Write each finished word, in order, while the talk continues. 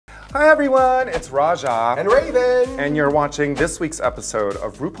Hi everyone, it's Raja and Raven, and you're watching this week's episode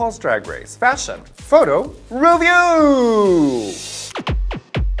of RuPaul's Drag Race Fashion Photo Review.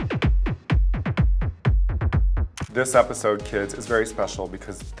 This episode, kids, is very special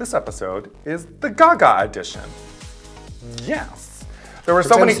because this episode is the Gaga edition. Yes, there were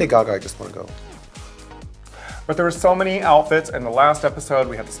so many. Say Gaga, I just want to go. But there were so many outfits in the last episode,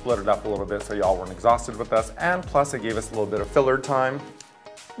 we had to split it up a little bit so y'all weren't exhausted with us, and plus it gave us a little bit of filler time.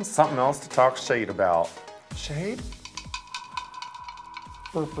 And something else to talk shade about. Shade?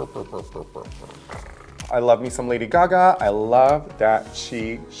 I love me some Lady Gaga. I love that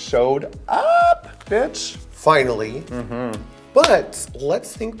she showed up, bitch. Finally. But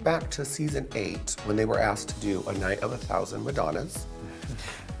let's think back to season 8 when they were asked to do a night of 1,000 Madonnas.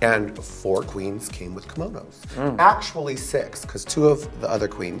 And 4 queens came with kimonos. Actually 6, because 2 of the other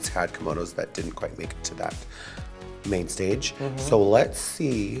queens had kimonos that didn't quite make it to that main stage. So let's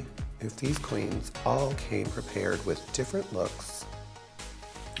see if these queens all came prepared with different looks,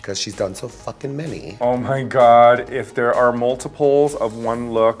 because she's done so fucking many. Oh my God, if there are multiples of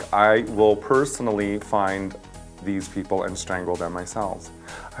one look, I will personally find these people and strangle them myself.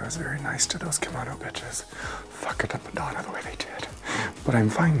 I was very nice to those kimono bitches. Fuck it up Madonna the way they did. But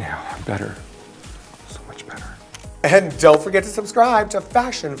I'm fine now, I'm better. So much better. And don't forget to subscribe to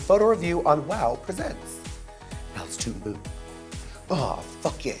Fashion Photo Review on WOW Presents. Now let's tune boo. Oh,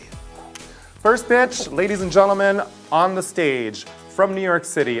 fuck yeah. First bitch, ladies and gentlemen, on the stage from New York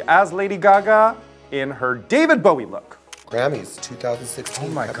City as Lady Gaga in her David Bowie look. Grammys 2016. Oh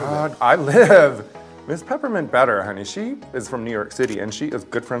my Peppermint. God, I live. Miss Peppermint better, honey. She is from New York City and she is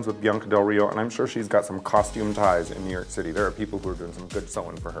good friends with Bianca Del Rio, and I'm sure she's got some costume ties in New York City. There are people who are doing some good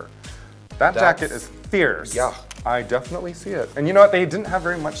sewing for her. That jacket is fierce. Yeah. I definitely see it. And you know what? They didn't have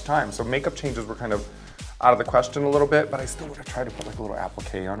very much time, so makeup changes were kind of out of the question a little bit, but I still would have tried to put like a little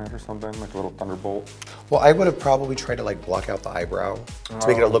applique on it or something, like a little thunderbolt. Well, I would have probably tried to like block out the eyebrow to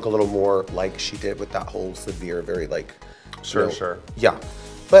make it look a little more like she did with that whole severe, very like, Sure, you know, sure. Yeah,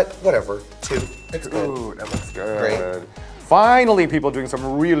 but whatever, 2. It's good. Ooh, that looks good. Great. Finally, people doing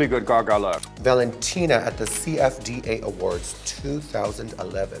some really good Gaga looks. Valentina at the CFDA Awards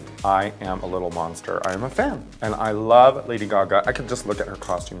 2011. I am a little monster. I am a fan. And I love Lady Gaga. I could just look at her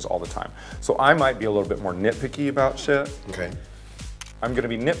costumes all the time. So I might be a little bit more nitpicky about shit. Okay. I'm gonna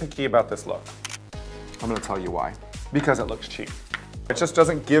be nitpicky about this look. I'm gonna tell you why. Because it looks cheap. It just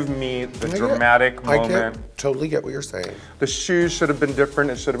doesn't give me the dramatic moment. I totally get what you're saying. The shoes should have been different.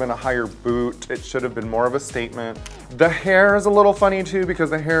 It should have been a higher boot. It should have been more of a statement. The hair is a little funny too, because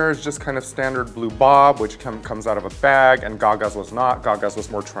the hair is just kind of standard blue bob, which comes out of a bag, and Gaga's was not. Gaga's was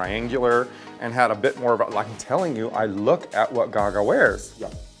more triangular and had a bit more of a, like I'm telling you, I look at what Gaga wears. Yeah.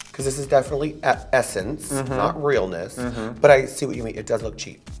 Because this is definitely essence, not realness, but I see what you mean. It does look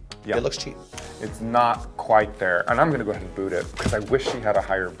cheap. Yeah. It looks cheap. It's not quite there, and I'm gonna go ahead and boot it because I wish she had a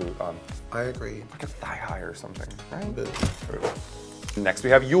higher boot on. I agree. Like a thigh high or something, right? Boot. Next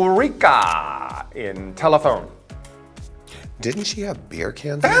we have Eureka in Telephone. Didn't she have beer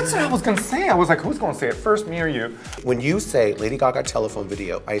cans? That's what I was gonna say. I was like, who's gonna say it first, me or you? When you say Lady Gaga telephone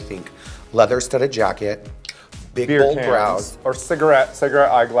video, I think leather studded jacket, big Beer bold cans, brows, or cigarette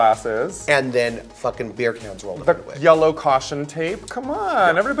eyeglasses. and then fucking beer cans rolled The up in a wig. yellow caution tape. Come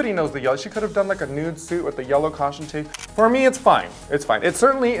on, everybody knows the yellow. She could have done like a nude suit with the yellow caution tape. For me, it's fine. It's fine. It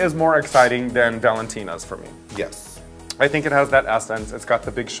certainly is more exciting than Valentina's for me. Yes. I think it has that essence. It's got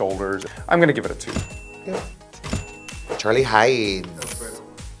the big shoulders. I'm gonna give it a 2. Yeah. Charlie Hides.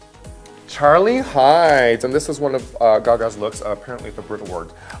 Charlie Hides, and this is one of Gaga's looks, apparently at the Brit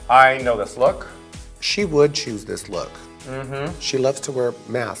Awards. I know this look. She would choose this look. She loves to wear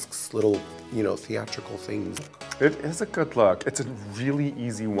masks, little, you know, theatrical things. It is a good look. It's a really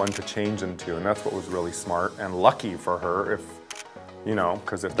easy one to change into, and that's what was really smart and lucky for her if, you know,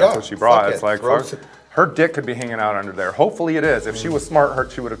 because if that's what she brought, it's like, her dick could be hanging out under there. Hopefully it is. If she was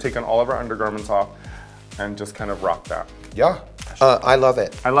smart, she would have taken all of her undergarments off and just kind of rocked that. Yeah. I love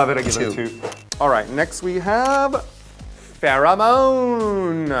it. I love it, I give it a 2. All right, next we have Farrah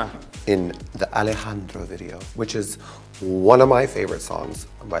Moan. In the Alejandro video, which is one of my favorite songs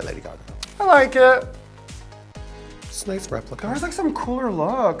by Lady Gaga. I like it. It's a nice replica. There's like some cooler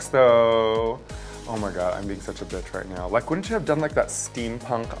looks though. Oh my God, I'm being such a bitch right now. Like, wouldn't you have done like that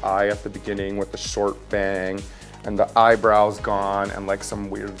steampunk eye at the beginning with the short bang and the eyebrows gone and like some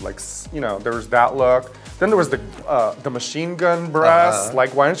weird, like, you know, there was that look. Then there was the machine gun breasts.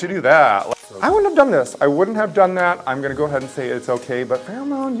 Like, why didn't you do that? Like, I wouldn't have done this. I wouldn't have done that. I'm gonna go ahead and say it's okay, but Farrah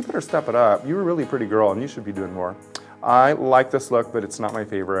Moan, you better step it up. You're a really pretty girl and you should be doing more. I like this look, but it's not my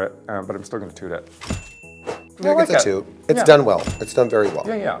favorite, but I'm still gonna toot it. It gets a 2. It's done well. It's done very well.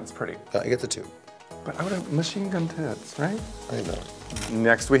 Yeah, it's pretty. It gets a 2. But I would have machine gun tits, right? I know.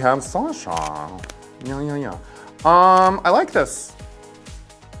 Next we have Sasha. Yeah. I like this.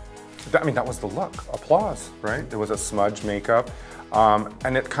 I mean, that was the look. Applause, right? There was a smudge makeup.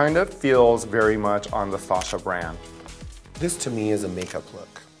 And it kind of feels very much on the Sasha brand. This to me is a makeup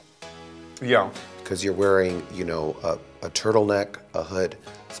look. Yeah. Because you're wearing, you know, a turtleneck, a hood,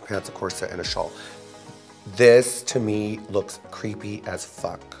 some pants, a corset, and a shawl. This to me looks creepy as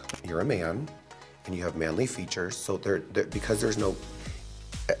fuck. You're a man, and you have manly features, so because there's no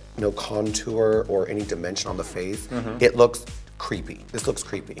contour or any dimension on the face, it looks creepy. This looks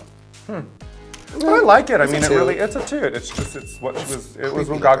creepy. But I like it. I mean, it's a 2. It's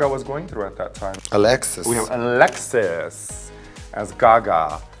what Gaga was going through at that time. Alexis. We have Alexis as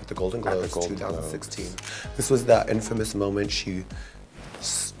Gaga. At the Golden Globes 2016. This was that infamous moment she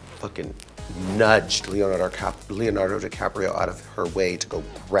fucking nudged Leonardo DiCaprio out of her way to go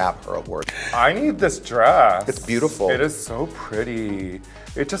grab her award. I need this dress. It's beautiful. It is so pretty.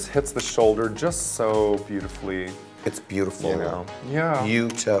 It just hits the shoulder just so beautifully. It's beautiful. You know? Yeah.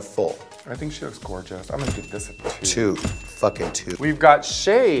 Beautiful. I think she looks gorgeous. I'm gonna give this a 2. 2. Fucking 2. We've got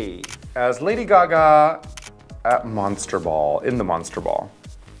Shea as Lady Gaga at Monster Ball, in the Monster Ball.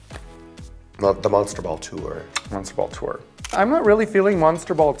 The Monster Ball tour. Monster Ball tour. I'm not really feeling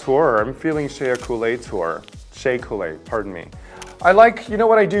Monster Ball tour. I'm feeling Shea Couleé tour. Shea Couleé, pardon me. I like, you know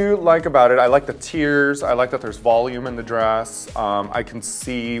what I do like about it? I like the tears. I like that there's volume in the dress. I can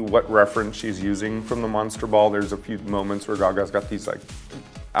see what reference she's using from the Monster Ball. There's a few moments where Gaga's got these like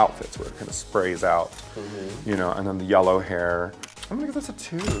outfits where it kind of sprays out, you know, and then the yellow hair. I'm gonna give this a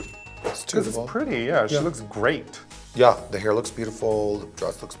 2. It's because it's pretty, yeah. She looks great. Yeah, the hair looks beautiful, the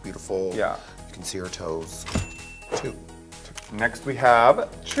dress looks beautiful. Yeah. You can see her toes. 2. Next we have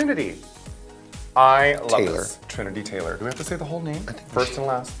Trinity. I love this. Trinity Taylor. Do we have to say the whole name? I think first and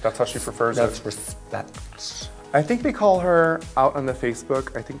last. That's how she prefers it. That's respect. I think they call her, out on the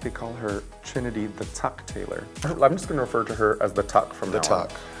Facebook, I think they call her Trinity the Tuck Taylor. I'm just gonna refer to her as the Tuck from now on. The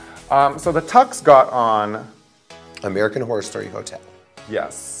Tuck. So the Tucks got on American Horror Story Hotel.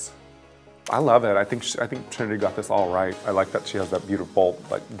 Yes. I love it. I think Trinity got this all right. I like that she has that beautiful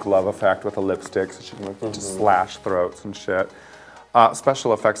like glove effect with a lipstick, so she can like, just slash throats and shit.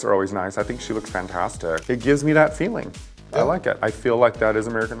 Special effects are always nice. I think she looks fantastic. It gives me that feeling. Yeah. I like it. I feel like that is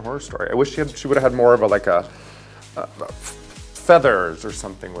American Horror Story. I wish she would have had more of a feathers or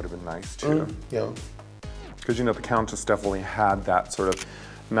something would have been nice too. Yeah. Because you know the Countess definitely had that sort of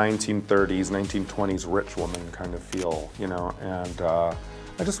 1930s, 1920s rich woman kind of feel, you know, and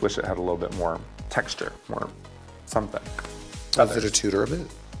I just wish it had a little bit more texture, more something. Is it a tutor of it?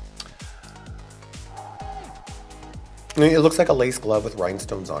 I mean, it looks like a lace glove with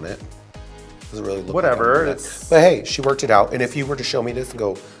rhinestones on it. Doesn't really look whatever. Like but hey, she worked it out. And if you were to show me this and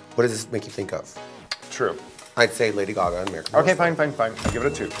go, what does this make you think of? True. I'd say Lady Gaga and American Okay, fine. I'll give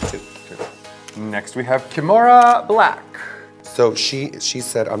it a 2. 2. Next we have Kimora Blac. So she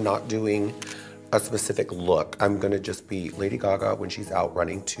said, I'm not doing a specific look. I'm gonna just be Lady Gaga when she's out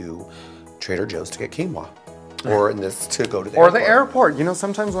running to Trader Joe's to get quinoa. Or in this, to go to the airport. Or the airport. You know,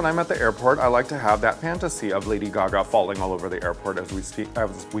 sometimes when I'm at the airport, I like to have that fantasy of Lady Gaga falling all over the airport as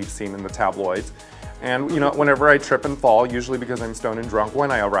we've seen in the tabloids. And you know, whenever I trip and fall, usually because I'm stoned and drunk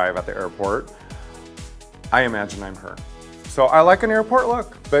when I arrive at the airport, I imagine I'm her. So I like an airport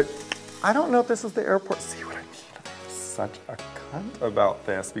look, but I don't know if this is the airport. See what I mean? I'm such a cunt about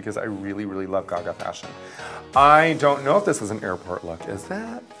this because I really, really love Gaga fashion. I don't know if this is an airport look. Is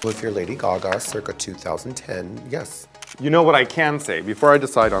that? Well, if you're Lady Gaga circa 2010, yes. You know what I can say, before I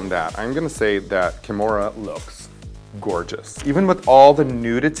decide on that, I'm gonna say that Kimora looks gorgeous. Even with all the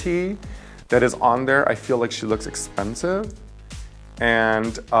nudity that is on there, I feel like she looks expensive.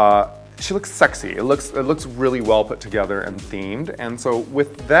 And she looks sexy. It looks really well put together and themed. And so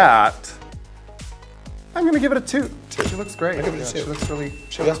with that, I'm gonna give it a 2. She looks great. I give it a 2.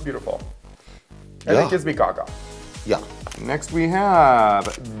 She looks beautiful. And it gives me Gaga. Yeah. Next we have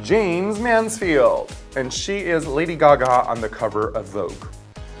Jaymes Mansfield. And she is Lady Gaga on the cover of Vogue.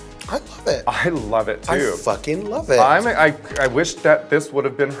 I love it. I love it too. I fucking love it. I wish that this would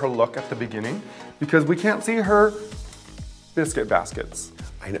have been her look at the beginning because we can't see her biscuit baskets.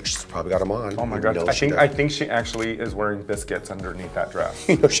 I know, she's probably got them on. Oh my God, I think she actually is wearing biscuits underneath that dress.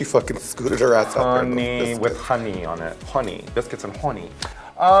 You know, she fucking scooted her ass out there. Honey with honey on it. Honey, biscuits and honey.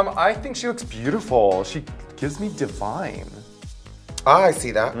 I think she looks beautiful. She gives me divine. I see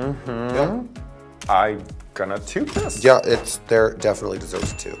that. Yeah. I'm gonna 2 this. Yeah, there definitely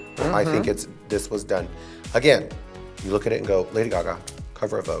deserves a 2. I think this was done. Again, you look at it and go, Lady Gaga,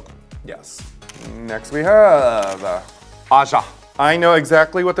 cover of Vogue. Yes. Next we have Aja. I know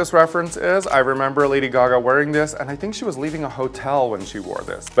exactly what this reference is. I remember Lady Gaga wearing this, and I think she was leaving a hotel when she wore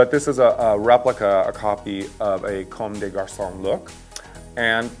this. But this is a replica, a copy of a Comme des Garçons look.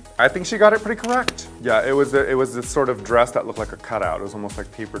 And I think she got it pretty correct. Yeah, it was this sort of dress that looked like a cutout. It was almost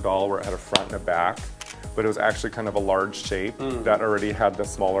like paper doll where it had a front and a back, but it was actually kind of a large shape that already had the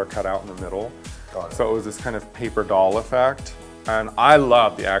smaller cutout in the middle. So it was this kind of paper doll effect. And I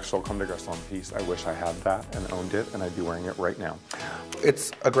love the actual Comme des Garçons piece. I wish I had that and owned it, and I'd be wearing it right now.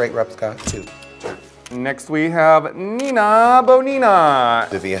 It's a great replica, too. Next we have Nina Bonina.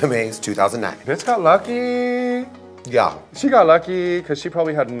 The VMAs 2009. Bitch got lucky. Yeah. She got lucky because she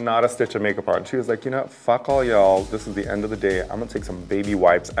probably had not a stitch of makeup on. She was like, you know, fuck all y'all. This is the end of the day. I'm gonna take some baby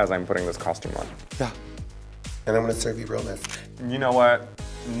wipes as I'm putting this costume on. Yeah. And I'm gonna serve you realness. You know what?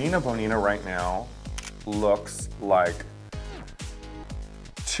 Nina Bonina right now looks like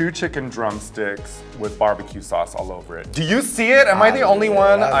 2 chicken drumsticks with barbecue sauce all over it. Do you see it? Am I the only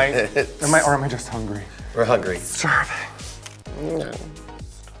one? Or am I just hungry? We're hungry. Starving. No.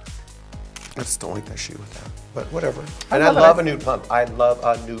 I just don't like that shoe with that, but whatever. And I love a nude pump. I love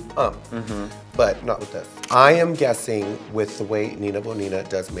a nude pump, but not with this. I am guessing with the way Nina Bonina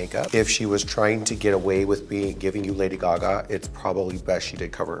does makeup, if she was trying to get away with giving you Lady Gaga, it's probably best she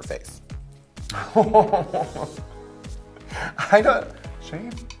did cover her face. I don't.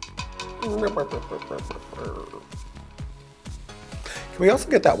 Shame. Can we also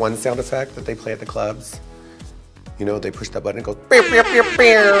get that one sound effect that they play at the clubs? You know, they push that button and it goes. Yeah,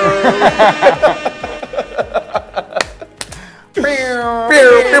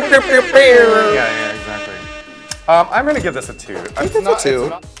 exactly. I'm gonna give this a 2. It's a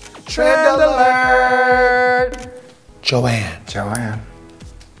 2. Trend alert! Joanne.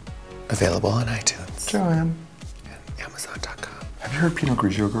 Available on iTunes. Joanne. And Amazon.com. Have you heard Pinot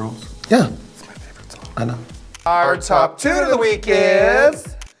Grigio, girls? Yeah. It's my favorite song. I know. Our top 2 of the week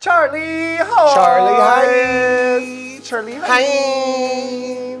is Charlie Hines. Charlie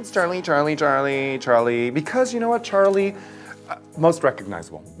Hines. Charlie. Because you know what, Charlie? Most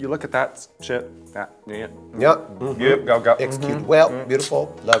recognizable. You look at that shit. Yep. Yep, go. Executed well,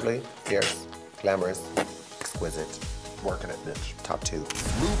 beautiful, lovely, fierce, glamorous, exquisite. Working it, bitch. Top 2.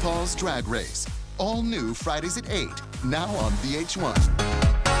 RuPaul's Drag Race. All new Fridays at 8. Now on VH1.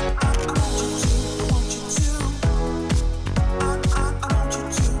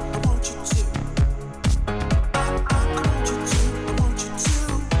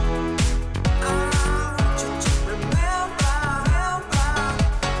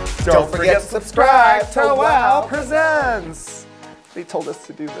 Don't forget to subscribe to Wow Presents. They told us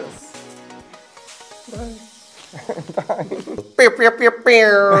to do this. Bye. Bye.